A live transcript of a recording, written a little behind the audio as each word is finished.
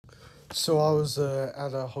So I was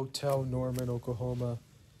at a hotel in Norman, Oklahoma.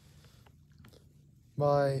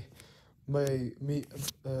 My my me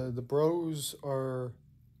the bros are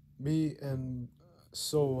me and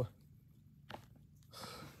so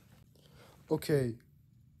okay,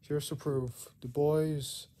 here's the proof. The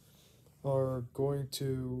boys are going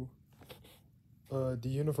to the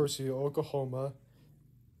University of Oklahoma,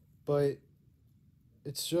 but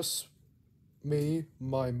it's just me,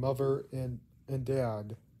 my mother and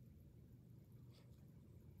dad.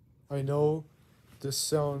 I know this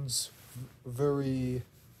sounds very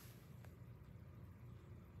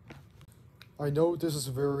I know this is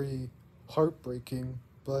very heartbreaking,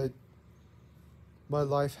 but my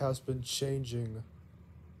life has been changing.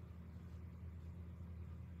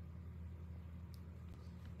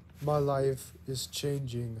 My life is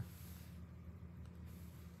changing.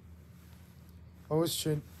 I was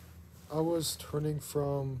ch- I was turning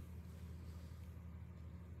from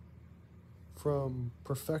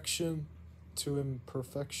perfection to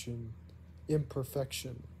imperfection.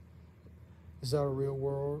 Imperfection. Is that a real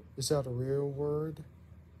word? Is that a real word?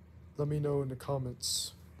 Let me know in the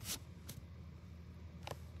comments.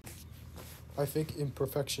 I think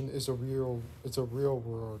imperfection is a real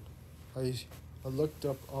word. I I looked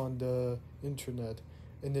up on the internet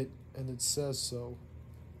and it says so.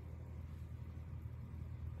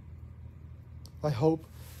 I hope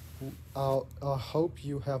I hope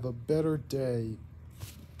you have a better day